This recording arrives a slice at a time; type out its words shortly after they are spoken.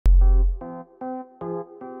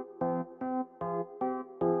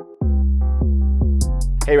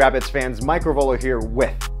Hey Rapids fans, Mike Revollo here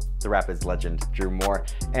with the Rapids legend, Drew Moor.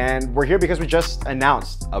 And we're here because we just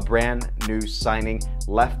announced a brand new signing,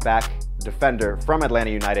 left back defender from Atlanta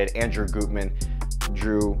United, Andrew Gutman.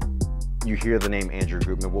 Drew, you hear the name Andrew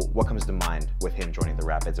Gutman, what comes to mind with him joining the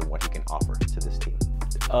Rapids and what he can offer to this team?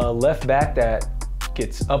 A left back that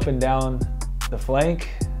gets up and down the flank,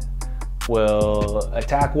 will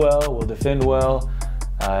attack well, will defend well.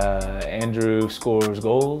 Andrew scores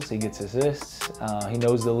goals, he gets assists. He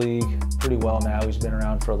knows the league pretty well now. He's been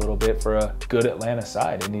around for a little bit for a good Atlanta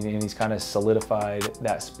side, and he's kind of solidified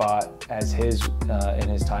that spot as his in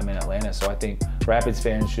his time in Atlanta. So I think Rapids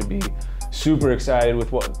fans should be super excited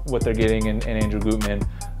with what they're getting in Andrew Gutman.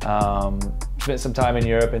 Spent some time in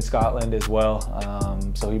Europe and Scotland as well,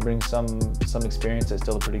 so he brings some experience at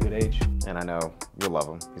still a pretty good age. And I know you'll love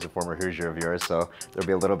him. He's a former Hoosier of yours, so there'll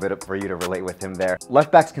be a little bit for you to relate with him there.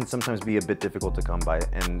 Left backs can sometimes be a bit difficult to come by,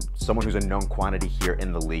 and someone who's a known quantity here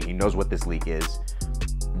in the league, he knows what this league is.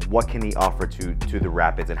 What can he offer to the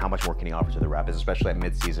Rapids, and how much more can he offer to the Rapids, especially at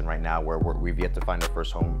midseason right now where we've yet to find our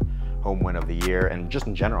first home win of the year, and just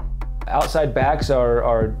in general? Outside backs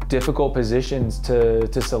are difficult positions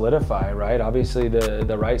to solidify, right? Obviously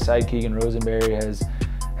the right side, Keegan Rosenberry,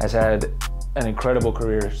 has had an incredible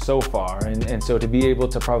career so far, and so to be able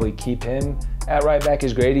to probably keep him at right back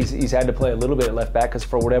is great. He's had to play a little bit at left back because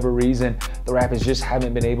for whatever reason the Rapids just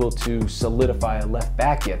haven't been able to solidify a left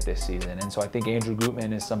back yet this season, and so I think Andrew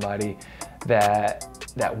Gutman is somebody that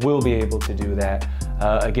will be able to do that.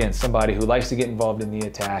 Again, somebody who likes to get involved in the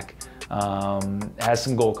attack, has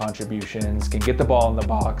some goal contributions, can get the ball in the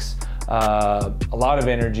box, a lot of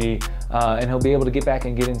energy, and he'll be able to get back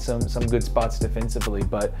and get in some good spots defensively.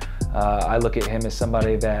 But I look at him as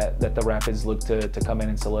somebody that the Rapids look to come in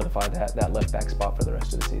and solidify that left back spot for the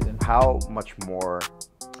rest of the season. How much more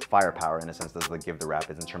firepower, in a sense, does it give the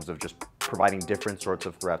Rapids in terms of just providing different sorts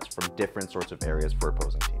of threats from different sorts of areas for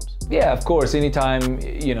opposing teams? Yeah, of course. Anytime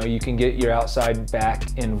you can get your outside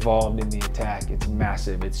back involved in the attack, it's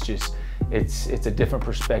massive. It's just it's a different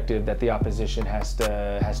perspective that the opposition has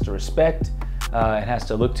to respect and has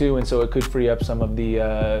to look to, and so it could free up some of the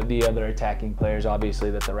other attacking players, obviously,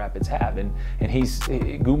 that the Rapids have. And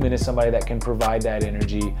Gutman is somebody that can provide that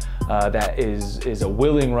energy, that is a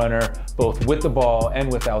willing runner, both with the ball and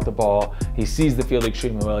without the ball. He sees the field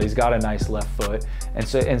extremely well. He's got a nice left foot, and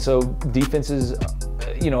so defenses,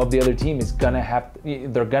 of the other team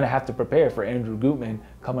they're gonna have to prepare for Andrew Gutman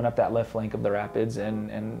coming up that left flank of the Rapids,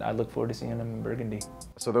 and I look forward to seeing him in Burgundy.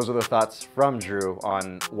 So those are the thoughts from Drew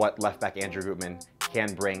on what left back Andrew Gutman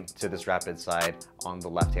can bring to this Rapids side on the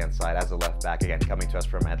left-hand side as a left back, again, coming to us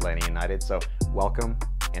from Atlanta United. So welcome,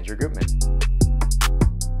 Andrew Gutman.